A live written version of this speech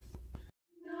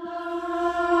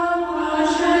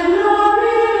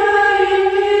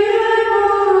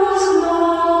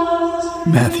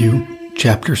Matthew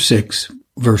chapter 6,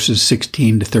 verses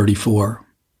 16 to 34.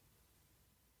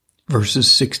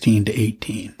 Verses 16 to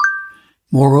 18.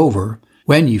 Moreover,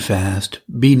 when ye fast,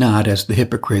 be not as the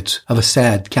hypocrites of a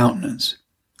sad countenance,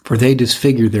 for they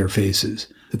disfigure their faces,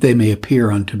 that they may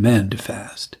appear unto men to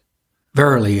fast.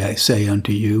 Verily I say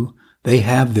unto you, they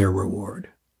have their reward.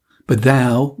 But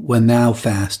thou, when thou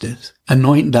fastest,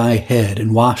 anoint thy head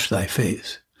and wash thy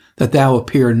face, that thou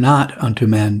appear not unto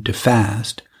men to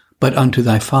fast, but unto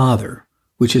thy Father,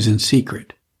 which is in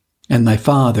secret. And thy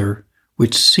Father,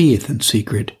 which seeth in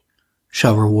secret,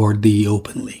 shall reward thee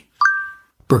openly.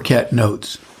 Burkett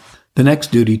notes, the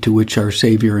next duty to which our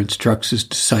Savior instructs his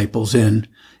disciples in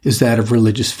is that of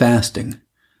religious fasting,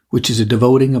 which is a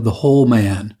devoting of the whole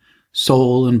man,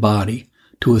 soul and body,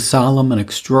 to a solemn and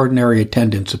extraordinary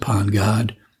attendance upon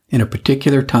God in a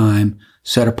particular time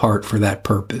set apart for that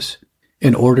purpose,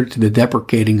 in order to the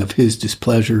deprecating of his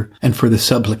displeasure and for the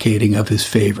supplicating of his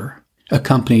favor,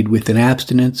 accompanied with an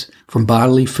abstinence from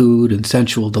bodily food and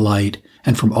sensual delight,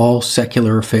 and from all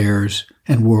secular affairs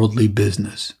and worldly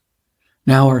business.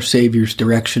 Now our Savior's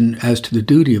direction as to the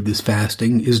duty of this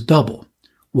fasting is double.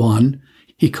 1,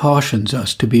 he cautions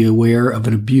us to be aware of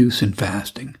an abuse in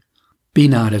fasting. Be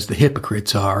not as the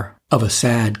hypocrites are, of a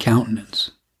sad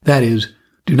countenance. That is,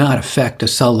 do not affect a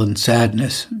sullen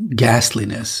sadness,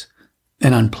 ghastliness,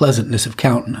 and unpleasantness of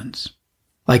countenance,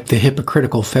 like the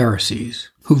hypocritical Pharisees,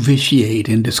 who vitiate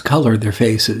and discolor their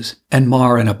faces, and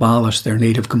mar and abolish their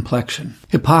native complexion.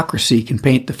 Hypocrisy can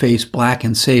paint the face black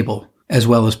and sable, as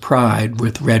well as pride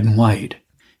with red and white.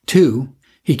 2,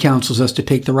 he counsels us to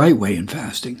take the right way in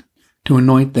fasting, to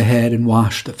anoint the head and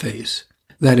wash the face,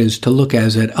 that is, to look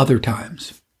as at other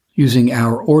times, using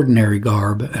our ordinary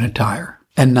garb and attire,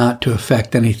 and not to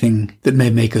affect anything that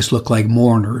may make us look like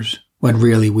mourners, when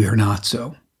really we are not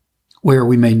so. Where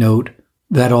we may note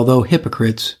that although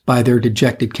hypocrites, by their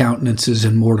dejected countenances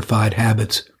and mortified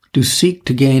habits, do seek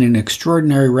to gain an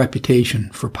extraordinary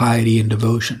reputation for piety and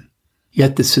devotion,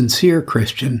 yet the sincere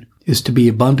Christian is to be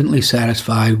abundantly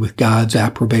satisfied with God's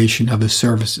approbation of his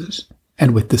services,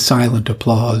 and with the silent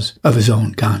applause of his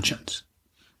own conscience.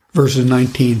 Verses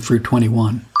 19 through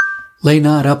 21. Lay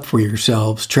not up for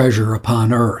yourselves treasure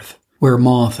upon earth, where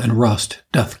moth and rust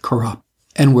doth corrupt,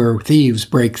 and where thieves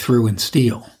break through and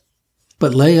steal.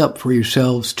 But lay up for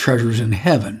yourselves treasures in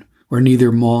heaven, where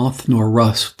neither moth nor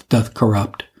rust doth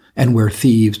corrupt, and where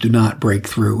thieves do not break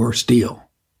through or steal.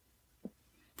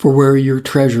 For where your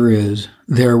treasure is,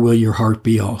 there will your heart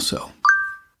be also.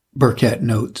 Burkett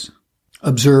notes,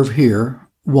 observe here,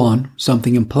 1,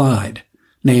 something implied,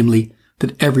 namely,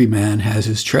 that every man has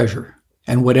his treasure,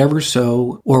 and whatever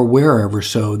so or wherever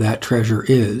so that treasure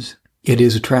is, it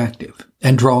is attractive,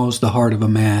 and draws the heart of a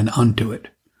man unto it.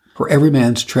 For every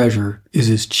man's treasure is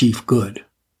his chief good.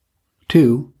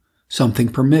 2, something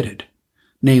permitted,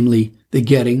 namely, the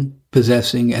getting,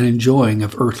 possessing, and enjoying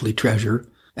of earthly treasure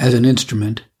as an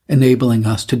instrument enabling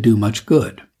us to do much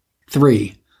good.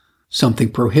 3,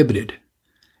 something prohibited,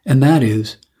 and that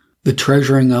is, the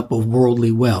treasuring up of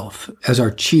worldly wealth as our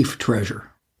chief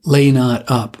treasure. Lay not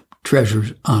up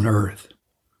treasures on earth.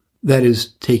 That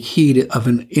is, take heed of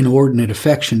an inordinate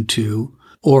affection to,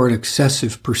 or an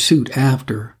excessive pursuit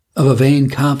after, of a vain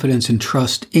confidence and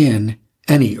trust in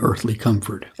any earthly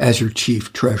comfort as your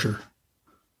chief treasure.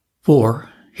 4,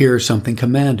 here is something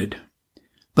commanded.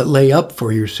 But lay up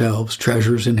for yourselves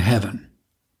treasures in heaven.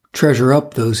 Treasure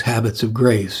up those habits of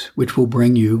grace which will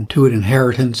bring you to an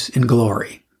inheritance in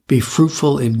glory. Be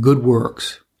fruitful in good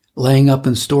works, laying up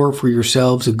in store for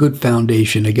yourselves a good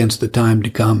foundation against the time to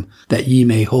come, that ye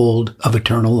may hold of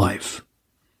eternal life.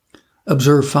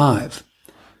 Observe 5,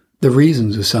 the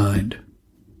reasons assigned.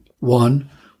 1,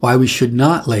 why we should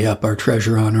not lay up our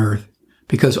treasure on earth,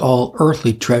 because all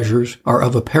earthly treasures are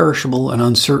of a perishable and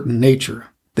uncertain nature.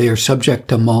 They are subject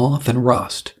to moth and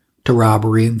rust, to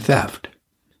robbery and theft.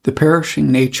 The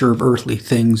perishing nature of earthly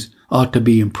things ought to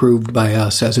be improved by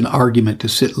us as an argument to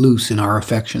sit loose in our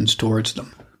affections towards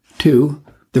them. 2,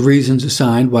 the reasons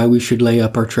assigned why we should lay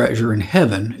up our treasure in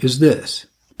heaven is this,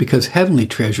 because heavenly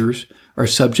treasures are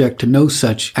subject to no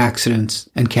such accidents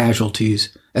and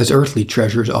casualties as earthly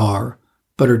treasures are,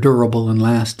 but are durable and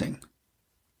lasting.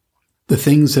 The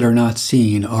things that are not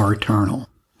seen are eternal.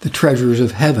 The treasures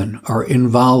of heaven are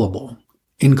inviolable,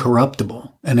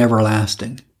 incorruptible, and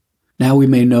everlasting. Now we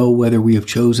may know whether we have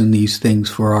chosen these things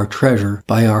for our treasure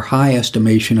by our high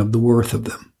estimation of the worth of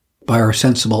them, by our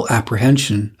sensible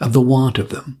apprehension of the want of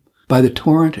them, by the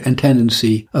torrent and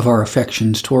tendency of our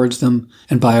affections towards them,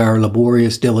 and by our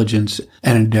laborious diligence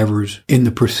and endeavors in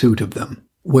the pursuit of them.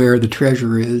 Where the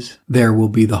treasure is, there will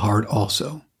be the heart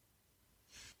also.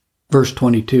 Verse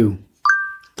 22.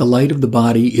 The light of the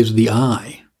body is the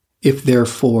eye. If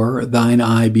therefore thine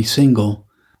eye be single,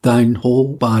 thine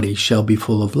whole body shall be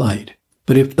full of light.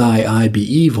 But if thy eye be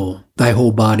evil, thy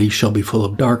whole body shall be full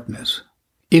of darkness.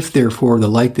 If therefore the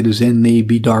light that is in thee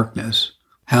be darkness,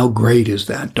 how great is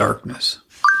that darkness?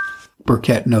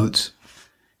 Burkett notes,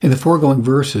 in the foregoing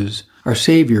verses, our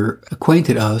Savior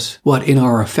acquainted us what in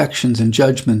our affections and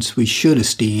judgments we should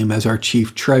esteem as our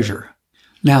chief treasure.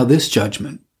 Now this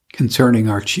judgment, concerning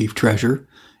our chief treasure,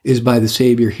 is by the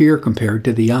Savior here compared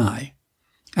to the eye.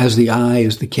 As the eye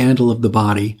is the candle of the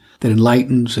body that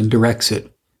enlightens and directs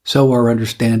it, so our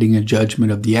understanding and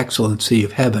judgment of the excellency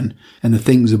of heaven and the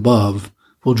things above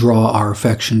will draw our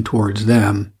affection towards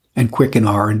them and quicken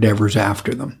our endeavors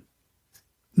after them.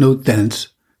 Note thence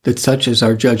that such as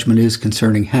our judgment is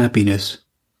concerning happiness,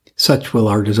 such will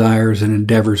our desires and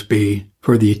endeavors be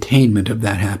for the attainment of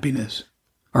that happiness.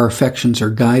 Our affections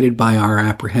are guided by our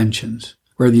apprehensions.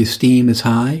 Where the esteem is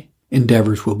high,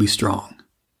 endeavors will be strong.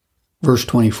 Verse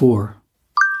 24.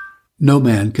 No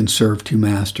man can serve two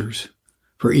masters,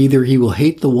 for either he will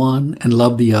hate the one and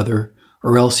love the other,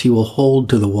 or else he will hold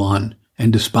to the one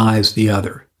and despise the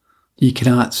other. Ye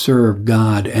cannot serve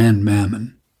God and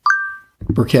mammon.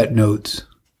 Burkett notes,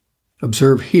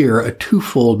 observe here a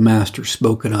twofold master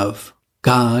spoken of,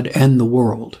 God and the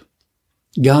world.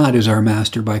 God is our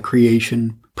master by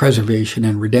creation, preservation,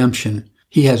 and redemption.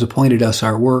 He has appointed us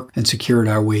our work and secured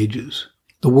our wages.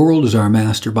 The world is our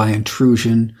master by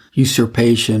intrusion,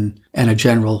 usurpation, and a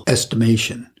general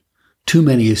estimation. Too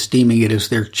many esteeming it as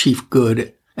their chief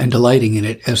good and delighting in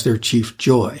it as their chief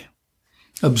joy.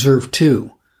 Observe,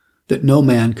 too, that no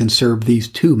man can serve these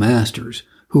two masters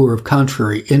who are of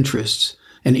contrary interests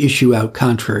and issue out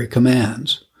contrary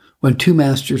commands. When two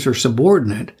masters are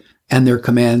subordinate and their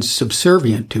commands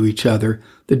subservient to each other,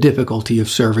 the difficulty of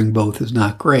serving both is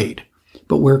not great.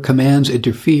 But where commands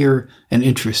interfere and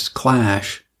interests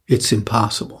clash, it's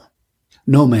impossible.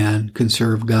 No man can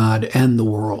serve God and the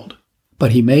world,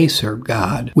 but he may serve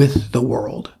God with the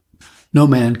world. No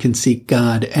man can seek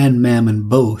God and mammon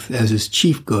both as his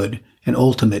chief good and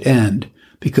ultimate end,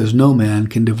 because no man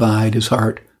can divide his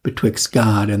heart betwixt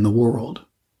God and the world.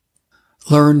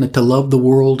 Learn that to love the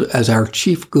world as our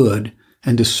chief good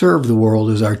and to serve the world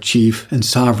as our chief and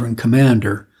sovereign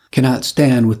commander cannot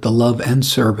stand with the love and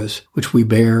service which we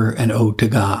bear and owe to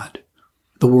God.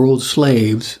 The world's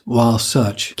slaves, while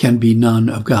such, can be none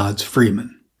of God's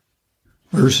freemen.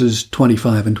 Verses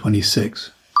 25 and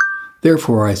 26.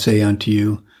 Therefore I say unto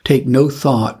you, take no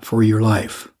thought for your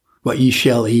life, what ye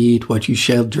shall eat, what ye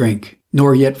shall drink,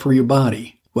 nor yet for your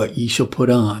body, what ye shall put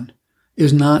on.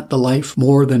 Is not the life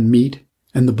more than meat,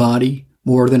 and the body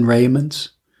more than raiments?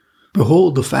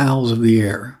 Behold the fowls of the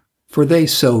air, for they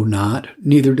sow not,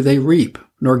 neither do they reap,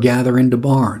 nor gather into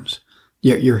barns,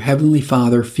 yet your heavenly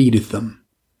Father feedeth them.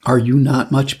 Are you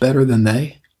not much better than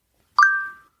they?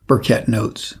 Burkett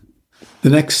notes, the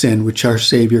next sin which our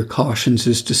Savior cautions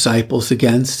his disciples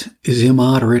against is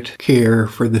immoderate care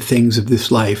for the things of this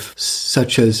life,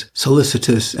 such as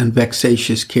solicitous and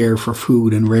vexatious care for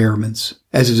food and rarements,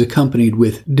 as is accompanied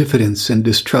with diffidence and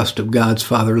distrust of God's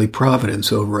fatherly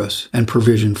providence over us and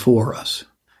provision for us.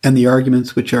 And the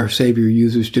arguments which our Savior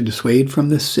uses to dissuade from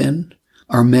this sin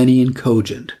are many and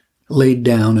cogent, laid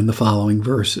down in the following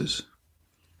verses.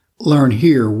 Learn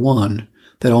here, 1,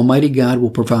 that Almighty God will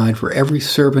provide for every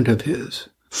servant of his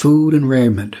food and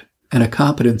raiment and a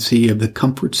competency of the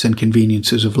comforts and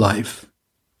conveniences of life.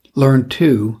 Learn,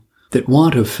 2, that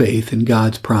want of faith in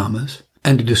God's promise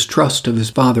and a distrust of his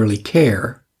fatherly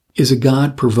care is a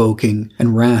God-provoking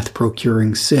and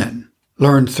wrath-procuring sin.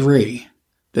 Learn, 3,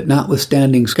 that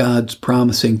notwithstanding God's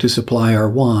promising to supply our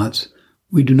wants,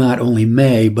 we do not only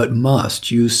may but must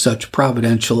use such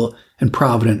providential and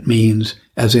provident means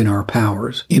as in our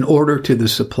powers, in order to the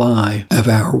supply of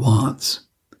our wants.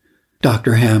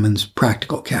 Dr. Hammond's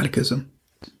Practical Catechism.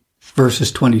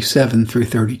 Verses 27 through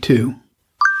 32.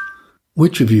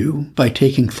 Which of you, by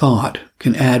taking thought,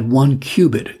 can add 1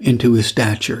 cubit into his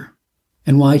stature?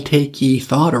 And why take ye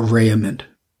thought of raiment?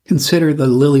 Consider the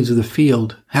lilies of the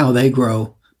field, how they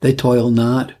grow. They toil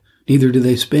not, neither do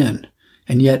they spin.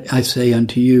 And yet I say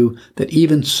unto you that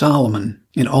even Solomon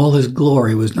in all his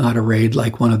glory was not arrayed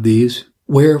like one of these.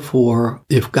 Wherefore,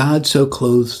 if God so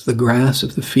clothes the grass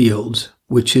of the fields,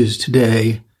 which is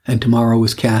today and tomorrow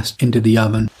is cast into the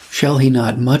oven, shall he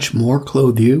not much more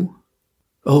clothe you?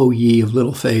 O ye of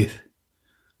little faith!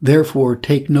 Therefore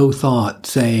take no thought,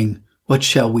 saying, what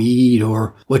shall we eat,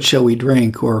 or what shall we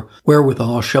drink, or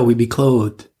wherewithal shall we be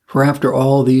clothed? For after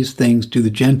all these things do the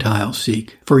Gentiles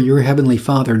seek. For your heavenly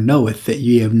Father knoweth that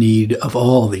ye have need of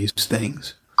all these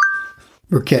things.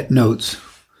 Burkett notes,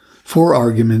 4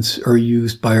 arguments are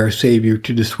used by our Savior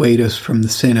to dissuade us from the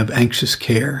sin of anxious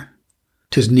care.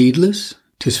 'Tis needless,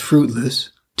 'tis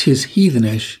fruitless, 'tis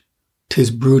heathenish,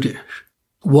 'tis brutish.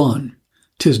 1.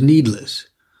 'Tis needless.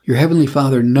 Your heavenly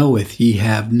Father knoweth ye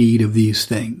have need of these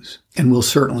things, and will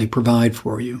certainly provide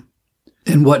for you.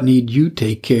 Then what need you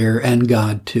take care, and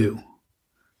God too?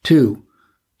 2.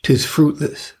 'Tis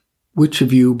fruitless. Which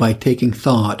of you, by taking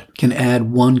thought, can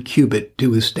add 1 cubit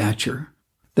to his stature?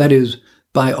 That is,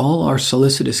 by all our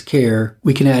solicitous care,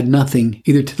 we can add nothing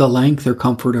either to the length or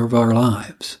comfort of our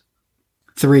lives.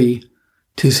 3.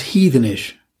 'Tis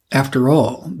heathenish. After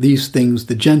all, these things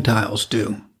the Gentiles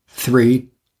do. 3.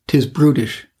 'Tis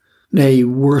brutish. Nay,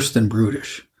 worse than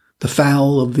brutish. The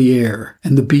fowl of the air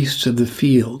and the beasts of the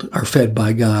field are fed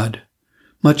by God.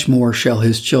 Much more shall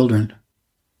his children.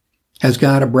 Has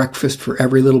God a breakfast for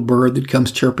every little bird that comes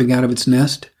chirping out of its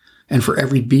nest, and for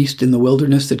every beast in the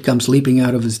wilderness that comes leaping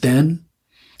out of his den?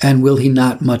 And will he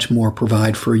not much more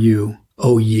provide for you,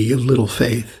 O ye of little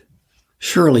faith?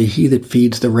 Surely he that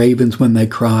feeds the ravens when they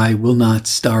cry will not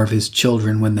starve his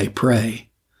children when they pray.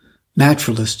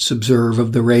 Naturalists observe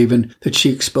of the raven that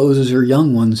she exposes her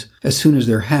young ones as soon as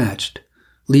they're hatched,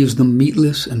 leaves them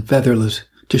meatless and featherless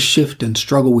to shift and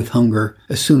struggle with hunger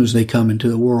as soon as they come into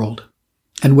the world.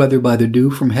 And whether by the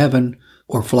dew from heaven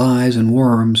or flies and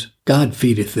worms, God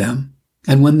feedeth them.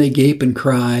 And when they gape and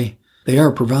cry, they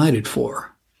are provided for.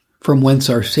 From whence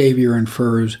our Savior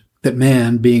infers that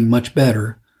man, being much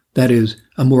better, that is,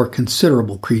 a more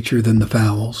considerable creature than the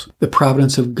fowls, the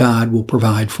providence of God will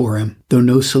provide for him, though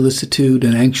no solicitude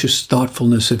and anxious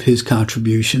thoughtfulness of his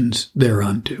contributions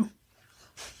thereunto.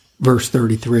 Verse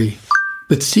 33.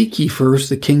 But seek ye first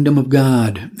the kingdom of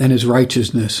God and his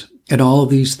righteousness, and all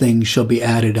these things shall be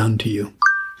added unto you.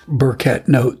 Burkett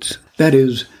notes, that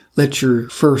is, let your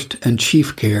first and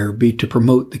chief care be to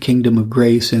promote the kingdom of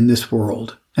grace in this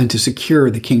world, and to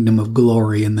secure the kingdom of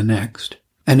glory in the next.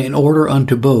 And in order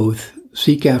unto both,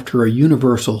 seek after a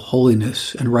universal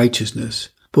holiness and righteousness,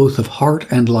 both of heart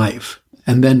and life,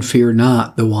 and then fear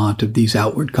not the want of these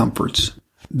outward comforts.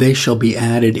 They shall be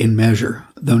added in measure,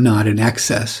 though not in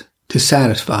excess, to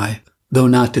satisfy, though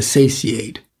not to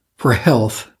satiate, for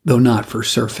health, though not for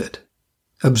surfeit.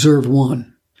 Observe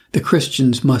 1. The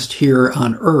Christians must here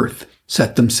on earth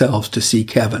set themselves to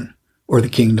seek heaven, or the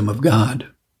kingdom of God.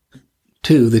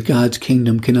 2. That God's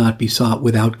kingdom cannot be sought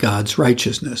without God's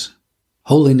righteousness.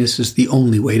 Holiness is the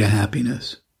only way to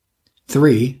happiness.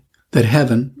 3. That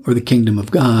heaven, or the kingdom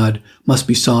of God, must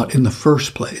be sought in the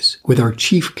first place, with our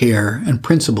chief care and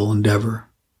principal endeavor.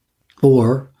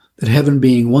 4. That heaven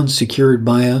being once secured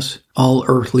by us, all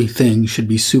earthly things should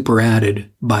be superadded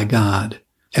by God,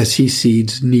 as he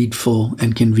sees needful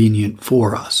and convenient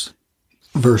for us.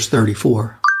 Verse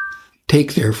 34.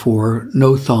 Take therefore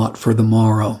no thought for the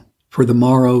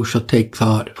morrow shall take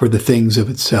thought for the things of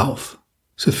itself.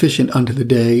 Sufficient unto the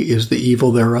day is the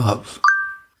evil thereof.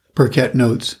 Burkett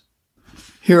notes,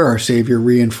 here our Savior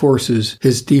reinforces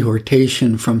his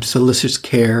dehortation from solicitous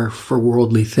care for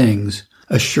worldly things,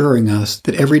 assuring us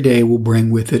that every day will bring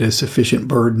with it a sufficient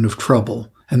burden of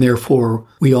trouble, and therefore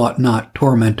we ought not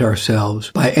torment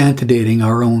ourselves by antedating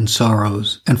our own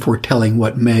sorrows and foretelling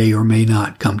what may or may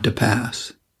not come to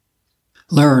pass.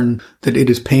 Learn that it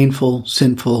is painful,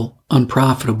 sinful,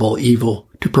 unprofitable evil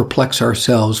to perplex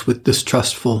ourselves with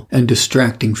distrustful and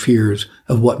distracting fears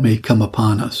of what may come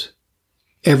upon us.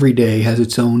 Every day has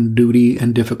its own duty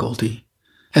and difficulty,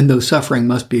 and though suffering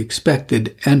must be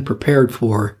expected and prepared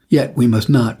for, yet we must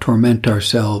not torment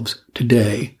ourselves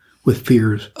today with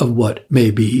fears of what may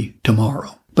be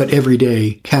tomorrow, but every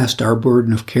day cast our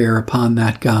burden of care upon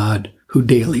that God who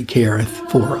daily careth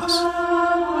for us.